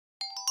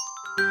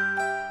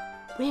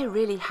We're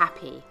really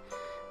happy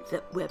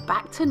that we're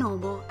back to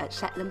normal at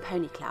Shetland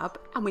Pony Club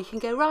and we can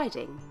go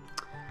riding.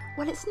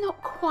 Well, it's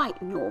not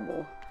quite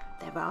normal.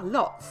 There are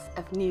lots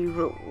of new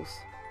rules.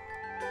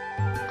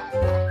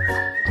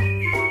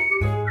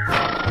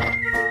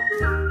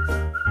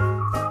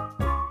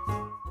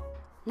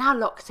 Now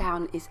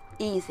lockdown is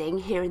easing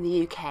here in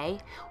the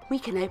UK, we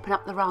can open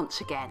up the ranch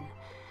again.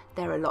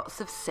 There are lots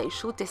of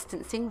social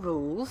distancing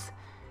rules,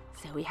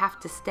 so we have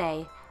to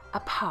stay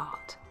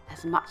apart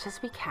as much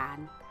as we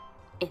can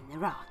in the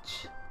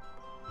ranch.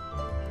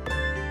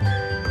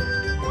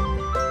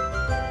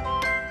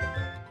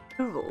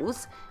 The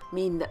rules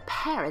mean that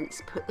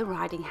parents put the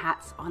riding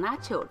hats on our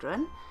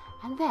children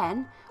and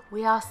then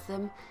we ask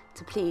them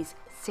to please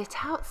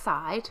sit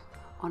outside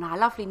on our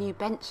lovely new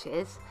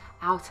benches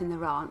out in the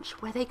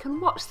ranch where they can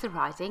watch the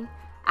riding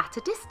at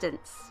a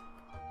distance.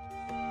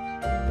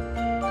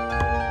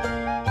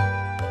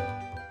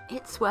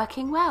 It's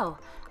working well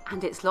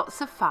and it's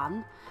lots of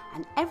fun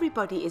and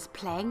everybody is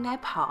playing their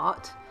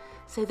part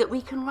so that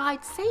we can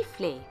ride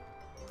safely.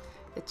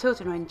 The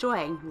children are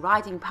enjoying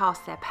riding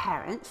past their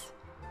parents,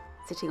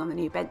 sitting on the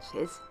new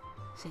benches,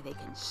 so they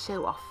can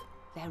show off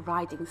their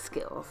riding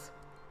skills.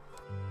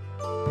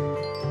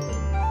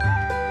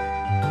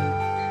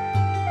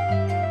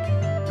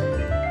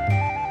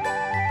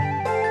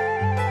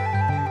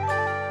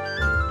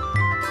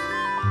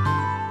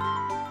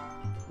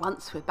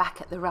 Once we're back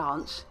at the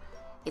ranch,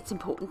 it's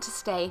important to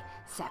stay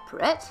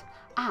separate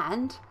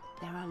and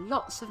there are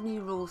lots of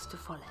new rules to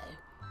follow,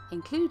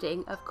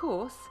 including, of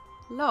course,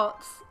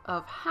 lots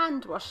of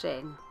hand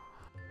washing.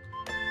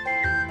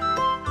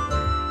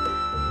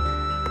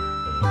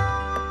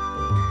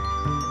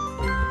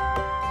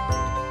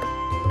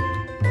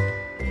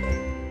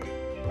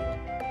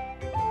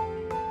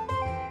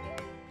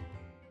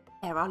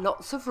 There are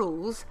lots of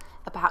rules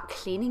about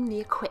cleaning the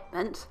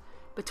equipment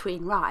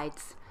between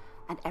rides,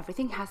 and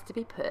everything has to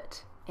be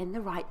put in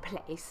the right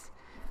place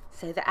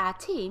so that our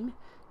team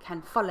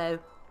can follow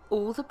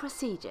all the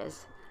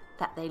procedures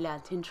that they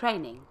learnt in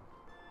training.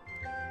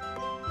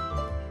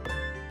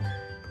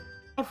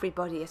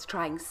 Everybody is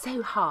trying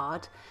so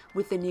hard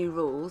with the new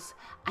rules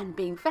and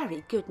being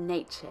very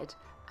good-natured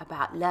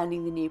about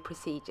learning the new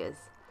procedures,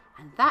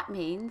 and that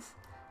means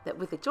that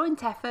with a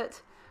joint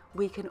effort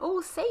we can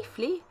all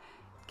safely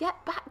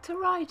get back to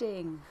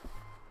riding.